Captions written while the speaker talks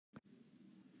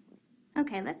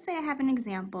Okay, let's say I have an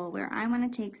example where I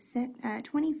want to take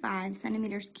 25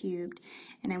 centimeters cubed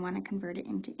and I want to convert it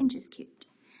into inches cubed.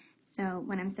 So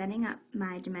when I'm setting up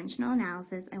my dimensional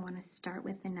analysis, I want to start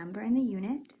with the number and the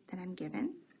unit that I'm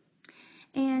given.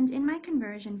 And in my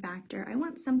conversion factor, I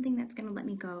want something that's going to let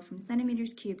me go from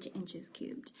centimeters cubed to inches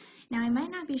cubed. Now, I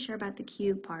might not be sure about the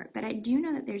cube part, but I do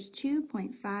know that there's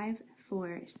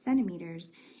 2.54 centimeters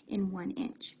in 1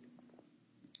 inch.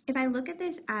 If I look at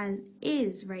this as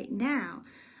is right now,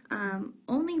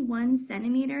 only 1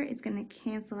 centimeter is going to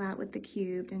cancel out with the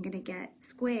cubed. I'm going to get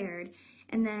squared,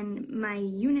 and then my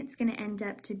unit's going to end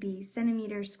up to be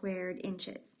centimeters squared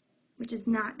inches, which is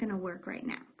not going to work right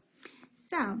now.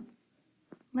 So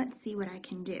let's see what I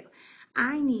can do.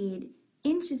 I need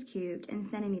inches cubed and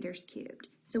centimeters cubed.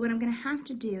 So what I'm going to have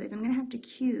to do is I'm going to have to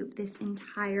cube this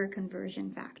entire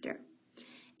conversion factor.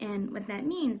 And what that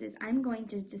means is I'm going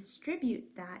to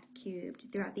distribute that cubed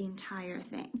throughout the entire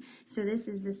thing. So this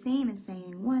is the same as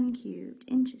saying 1 cubed,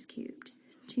 inches cubed,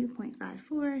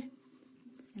 2.54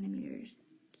 centimeters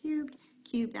cubed,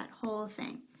 cube that whole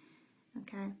thing,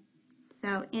 okay?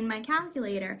 So in my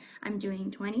calculator, I'm doing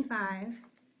 25,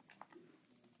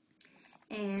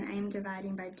 and I am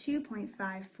dividing by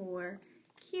 2.54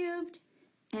 cubed,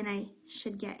 and I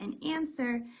should get an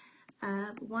answer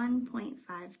of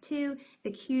 1.52.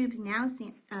 The cubes now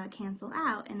cancel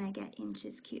out, and I get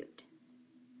inches cubed.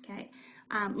 Okay,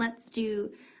 let's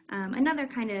do another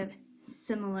kind of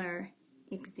similar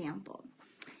example.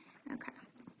 Okay,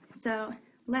 so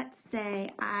let's say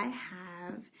I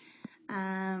have,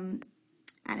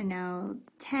 I don't know,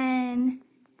 10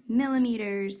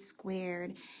 millimeters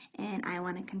squared, and I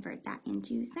want to convert that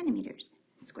into centimeters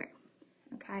squared.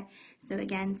 Okay, so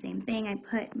again, same thing. I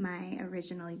put my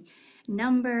original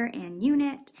number and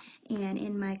unit, and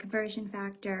in my conversion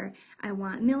factor, I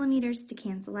want millimeters to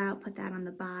cancel out, put that on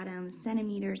the bottom,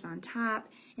 centimeters on top,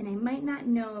 and I might not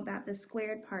know about the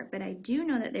squared part, but I do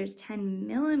know that there's 10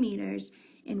 millimeters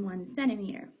in 1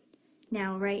 centimeter.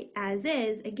 Now, right as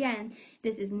is, again,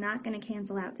 this is not going to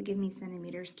cancel out to give me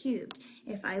centimeters cubed.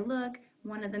 If I look,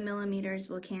 one of the millimeters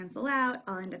will cancel out.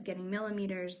 I'll end up getting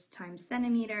millimeters times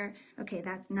centimeter. Okay,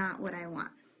 that's not what I want.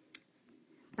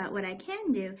 But what I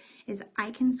can do is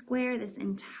I can square this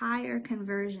entire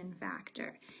conversion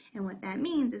factor. And what that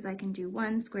means is I can do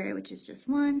 1 squared, which is just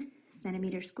 1,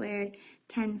 centimeter squared,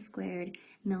 10 squared,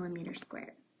 millimeter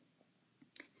squared.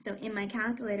 So in my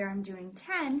calculator, I'm doing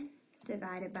 10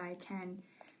 divided by 10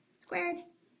 squared,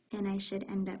 and I should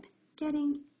end up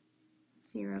getting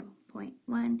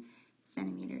 0.1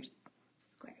 centimeters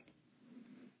squared.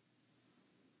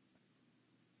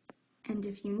 And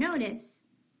if you notice,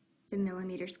 the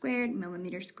millimeter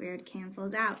squared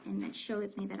cancels out, and that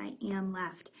shows me that I am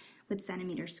left with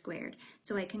centimeters squared.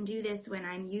 So I can do this when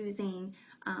I'm using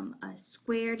a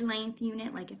squared length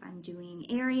unit, like if I'm doing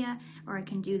area, or I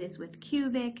can do this with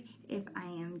cubic if I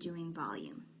am doing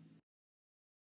volume.